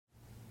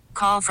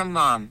Call from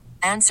mom.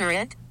 Answer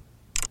it.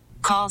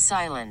 Call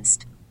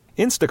silenced.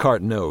 Instacart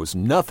knows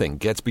nothing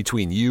gets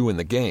between you and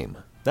the game.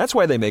 That's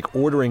why they make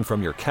ordering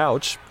from your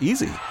couch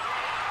easy.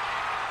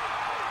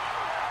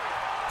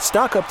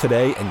 Stock up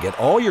today and get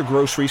all your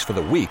groceries for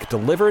the week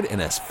delivered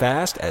in as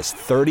fast as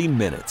 30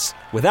 minutes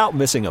without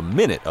missing a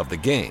minute of the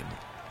game.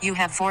 You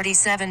have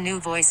 47 new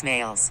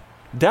voicemails.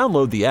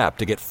 Download the app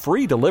to get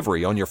free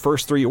delivery on your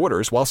first 3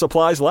 orders while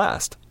supplies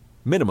last.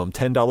 Minimum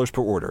 $10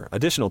 per order.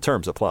 Additional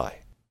terms apply.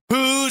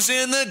 Who's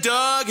in the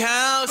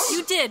doghouse?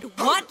 You did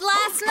what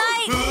last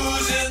night?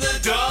 Who's in the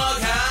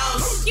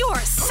doghouse? You are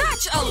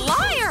such a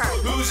liar.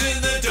 Who's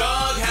in the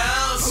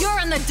doghouse? You're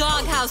in the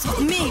doghouse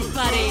with me,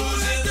 buddy.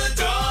 Who's in the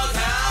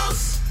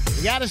doghouse?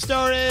 You got a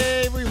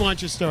story? We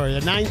want your story.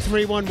 At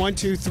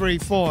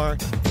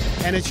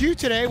 931-1234. And it's you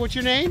today. What's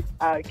your name?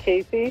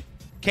 Casey.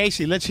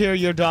 Casey, let's hear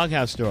your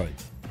doghouse story.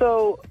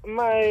 So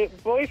my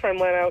boyfriend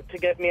went out to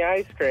get me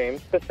ice cream,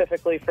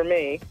 specifically for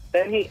me.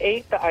 Then he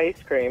ate the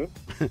ice cream.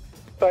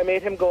 So I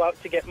made him go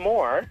out to get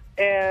more.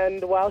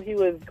 And while he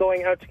was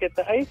going out to get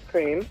the ice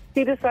cream,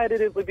 he decided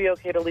it would be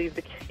okay to leave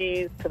the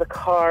keys to the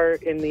car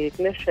in the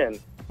ignition.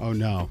 Oh,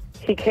 no.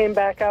 He came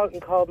back out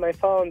and called my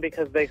phone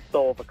because they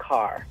stole the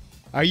car.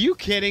 Are you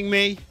kidding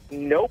me?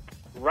 Nope.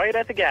 Right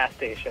at the gas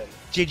station.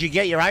 Did you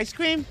get your ice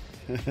cream?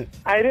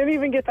 I didn't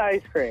even get the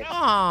ice cream.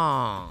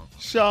 Oh,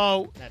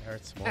 So that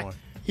hurts more.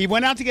 he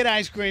went out to get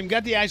ice cream,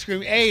 got the ice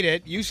cream, ate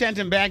it. You sent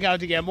him back out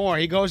to get more.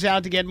 He goes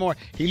out to get more.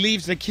 He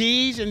leaves the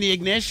keys in the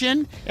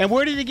ignition. And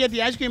where did he get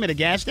the ice cream? At a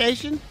gas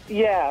station?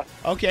 Yeah.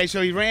 Okay,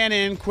 so he ran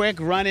in, quick,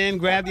 run in,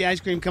 grabbed the ice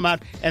cream, come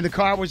out, and the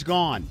car was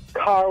gone.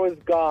 Car was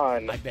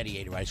gone. I bet he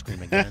ate her ice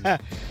cream again.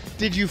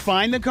 Did you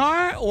find the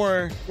car,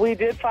 or? We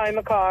did find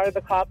the car.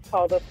 The cops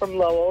called us from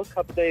Lowell a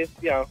couple days,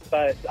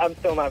 but I'm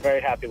still not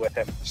very happy with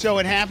him. So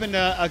it happened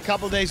a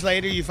couple days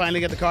later, you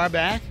finally got the car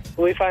back?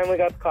 We finally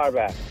got the car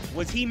back.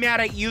 Was he mad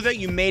at you that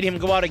you made him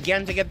go out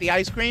again to get the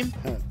ice cream?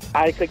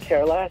 I could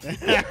care less.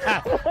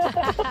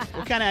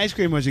 What kind of ice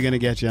cream was he going to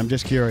get you? I'm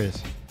just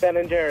curious. Ben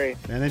and Jerry.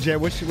 Ben and Jerry,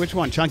 which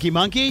one? Chunky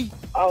Monkey?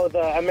 Oh,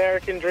 the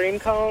American Dream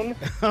Cone.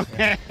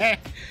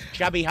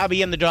 Chubby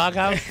hubby in the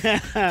doghouse?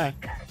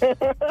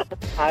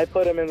 I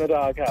put him in the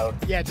doghouse.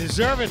 Yeah,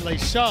 deservedly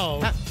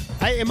so.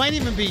 It might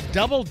even be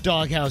double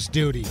doghouse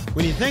duty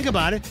when you think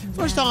about it.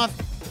 First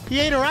off, he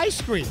ate her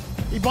ice cream.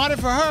 He bought it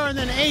for her and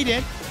then ate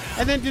it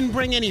and then didn't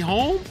bring any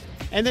home.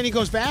 And then he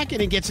goes back and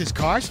he gets his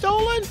car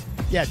stolen?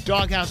 Yeah,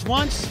 doghouse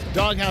once,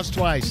 doghouse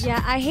twice.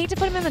 Yeah, I hate to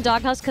put him in the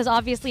doghouse because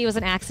obviously it was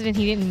an accident.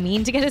 He didn't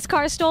mean to get his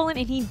car stolen,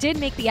 and he did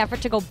make the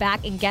effort to go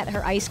back and get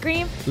her ice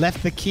cream.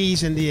 Left the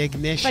keys in the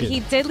ignition. But he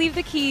did leave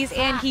the keys,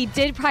 and he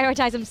did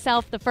prioritize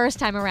himself the first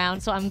time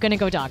around, so I'm going to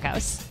go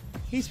doghouse.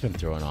 He's been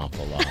through an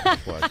awful lot,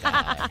 poor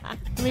guy.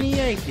 I mean, he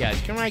ate the ice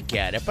cream, I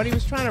get it, but he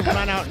was trying to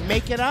run out and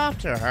make it up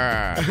to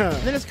her.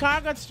 Then his car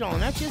got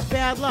stolen. That's just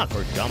bad luck,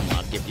 or dumb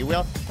luck, if you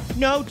will.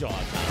 No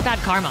doghouse. Bad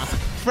karma.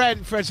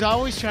 Fred's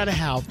always trying to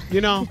help. We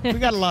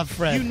gotta love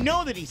Fred. You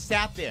know that he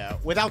sat there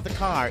without the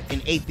car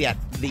and ate the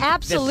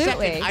Absolutely.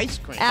 second ice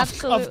cream.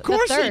 Absolutely. Of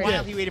course he did.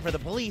 While he waited for the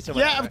police or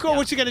whatever. Yeah, of course.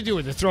 What's he gonna do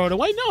with it? Throw it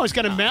away? No, it's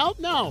gonna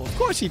melt? No, of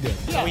course he did.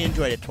 Yeah. We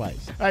enjoyed it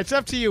twice. All right, it's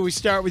up to you. We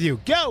start with you.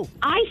 Go.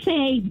 I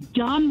say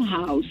dumb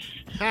house,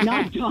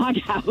 not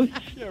doghouse.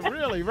 Yeah,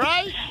 really,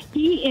 right?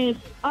 He is,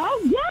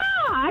 oh,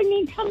 yeah. I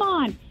mean, come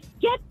on.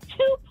 Get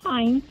 2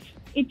 pints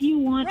if you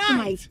want some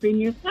ice cream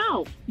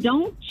yourself.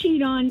 Don't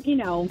cheat on,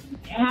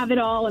 have it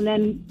all and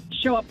then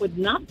show up with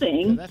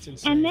nothing. Yeah, that's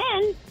insane. And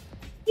then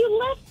you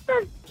left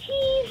the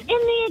keys in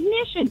the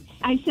ignition.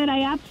 I said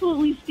I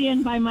absolutely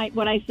stand by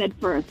what I said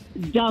first.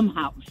 Dumb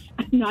house,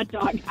 not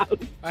doghouse. All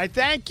right,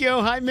 thank you.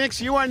 Hi, Mix.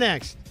 You are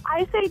next.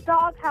 I say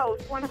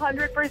doghouse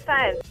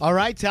 100%. All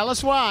right, tell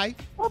us why.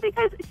 Well,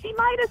 because she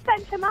might have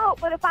sent him out,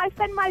 but if I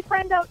send my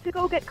friend out to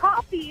go get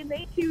coffee and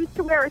they choose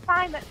to wear a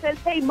sign that says,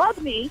 hey,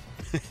 mug me,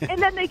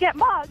 and then they get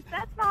mugged,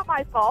 that's not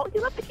my fault. He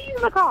left the keys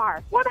in the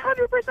car.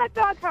 100%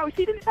 doghouse.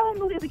 She didn't tell him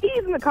to leave the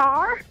keys in the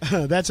car.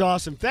 That's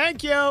awesome.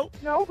 Thank you.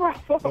 No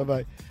problem.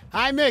 Bye-bye.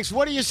 Hi, Mix.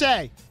 What do you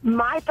say?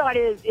 My thought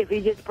is if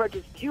he just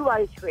purchased 2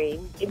 ice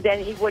cream,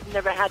 then he would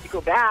never had to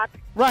go back.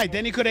 Right.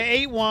 Then he could have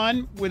ate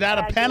one without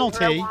a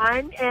penalty.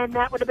 One, and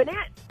that would have been it.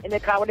 And the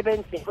car would have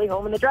been safely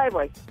home in the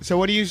driveway. So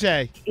what do you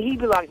say? He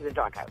belongs to the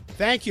doghouse.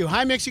 Thank you.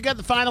 Hi, Mix. You got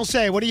the final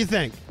say. What do you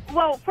think?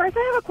 Well, first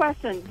I have a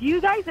question. Do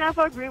you guys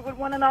ever agree with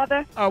one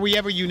another? Are we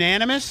ever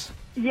unanimous?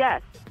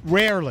 Yes.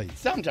 Rarely.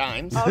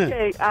 Sometimes.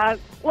 Okay.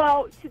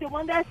 Well, to the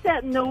one that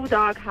said no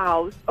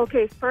doghouse,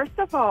 okay, first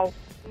of all,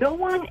 no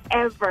one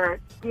ever,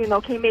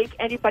 can make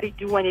anybody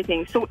do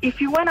anything. So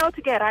if you went out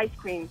to get ice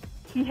cream,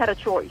 he had a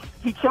choice.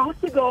 He chose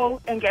to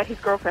go and get his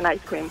girlfriend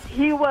ice cream.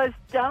 He was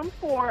dumb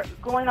for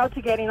going out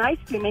to getting ice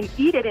cream and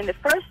eat it in the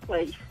first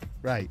place.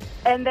 Right.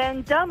 And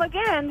then dumb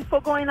again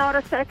for going out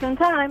a second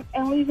time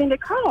and leaving the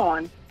car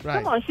on.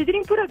 Right. Come on, she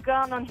didn't put a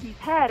gun on his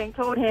head and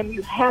told him,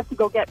 you have to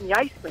go get me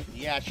ice cream.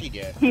 Yeah, she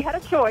did. He had a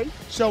choice.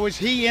 So is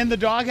he in the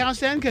doghouse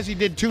then because he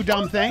did 2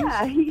 dumb things?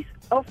 Yeah,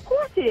 of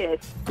course he is.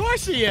 Of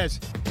course he is.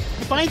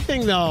 My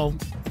thing, though,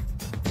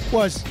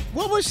 was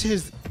what was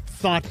his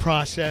thought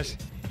process.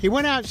 He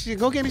went out, she said,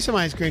 go get me some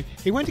ice cream.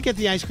 He went to get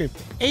the ice cream,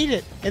 ate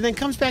it, and then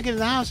comes back into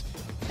the house,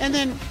 and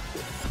then,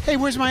 hey,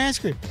 where's my ice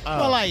cream?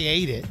 Well, I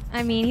ate it.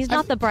 I mean, he's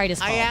not the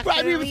brightest bulb. I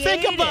didn't even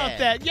think about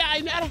that. Yeah,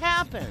 That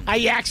happened.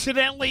 I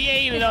accidentally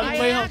ate it on the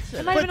way home.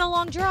 It might have been a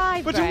long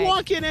drive, But Greg. to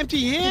walk in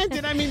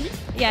empty-handed, I mean,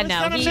 Yeah,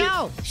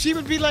 no. she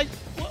would be like,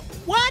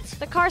 what?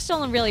 The car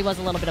stolen really was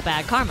a little bit of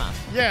bad karma.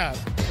 Yeah,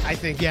 I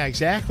think, yeah,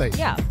 exactly.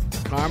 Yeah.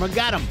 Karma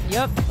got him.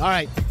 Yep. All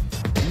right,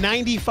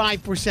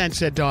 95%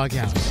 said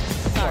Doghouse.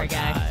 Sorry,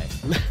 guy.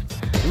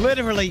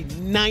 Literally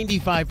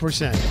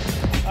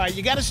 95%. All right,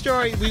 you got a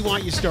story? We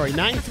want your story.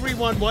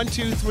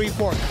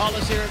 931-1234. Call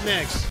us here at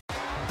Mix.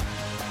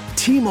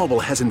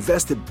 T-Mobile has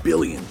invested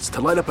billions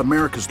to light up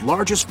America's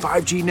largest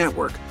 5G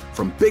network,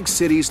 from big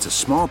cities to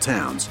small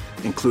towns,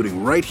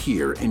 including right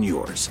here in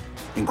yours.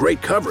 And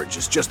great coverage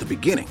is just the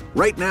beginning.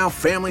 Right now,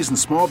 families and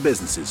small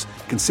businesses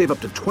can save up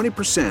to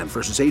 20%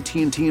 versus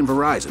AT&T and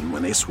Verizon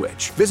when they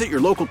switch. Visit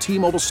your local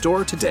T-Mobile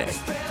store today.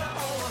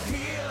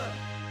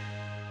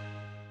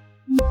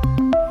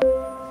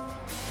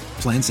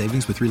 Plan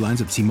savings with 3 lines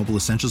of T-Mobile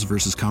Essentials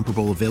versus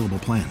comparable available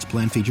plans.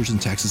 Plan features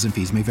and taxes and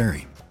fees may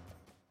vary.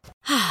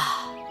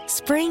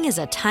 Spring is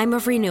a time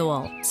of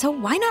renewal, so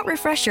why not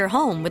refresh your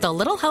home with a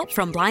little help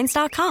from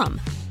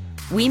Blinds.com?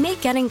 We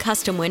make getting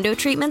custom window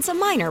treatments a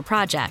minor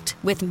project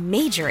with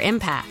major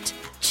impact.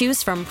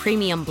 Choose from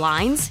premium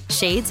blinds,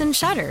 shades, and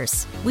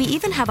shutters. We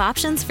even have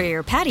options for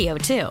your patio,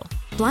 too.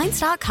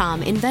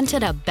 Blinds.com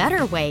invented a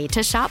better way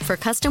to shop for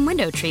custom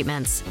window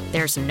treatments.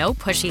 There's no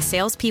pushy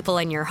salespeople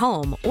in your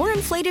home or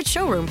inflated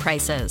showroom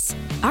prices.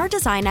 Our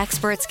design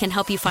experts can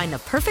help you find the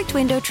perfect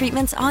window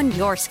treatments on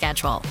your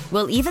schedule.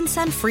 We'll even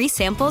send free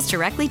samples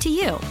directly to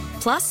you.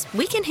 Plus,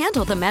 we can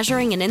handle the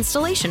measuring and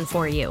installation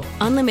for you.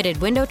 Unlimited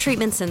window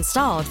treatments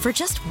installed for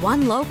just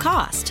one low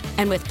cost.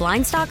 And with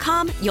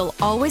Blinds.com, you'll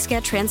always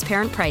get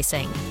transparent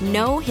pricing.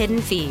 No hidden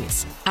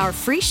fees. Our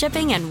free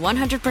shipping and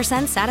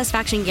 100%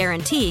 satisfaction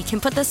guarantee can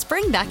put the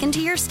spring back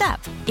into your step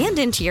and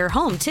into your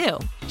home, too.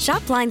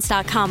 Shop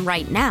Blinds.com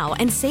right now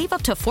and save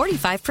up to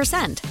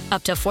 45%.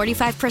 Up to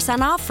 45%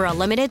 off for a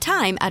limited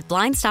time at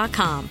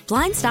Blinds.com.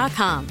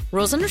 Blinds.com.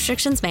 Rules and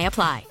restrictions may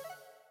apply.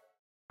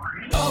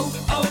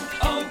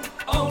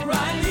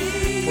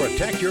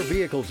 Protect your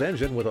vehicle's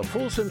engine with a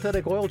full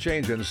synthetic oil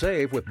change and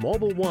save with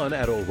Mobile One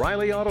at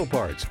O'Reilly Auto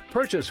Parts.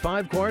 Purchase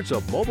 5 quarts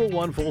of Mobile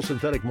One full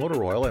synthetic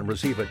motor oil and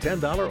receive a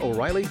 $10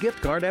 O'Reilly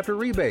gift card after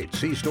rebate.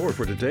 See store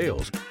for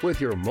details. With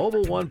your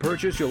Mobile One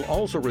purchase, you'll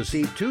also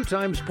receive 2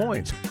 times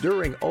points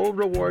during O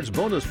Rewards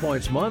Bonus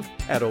Points Month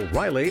at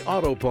O'Reilly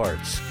Auto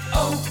Parts.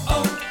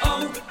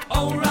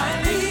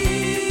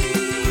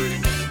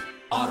 O'Reilly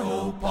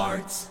Auto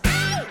Parts.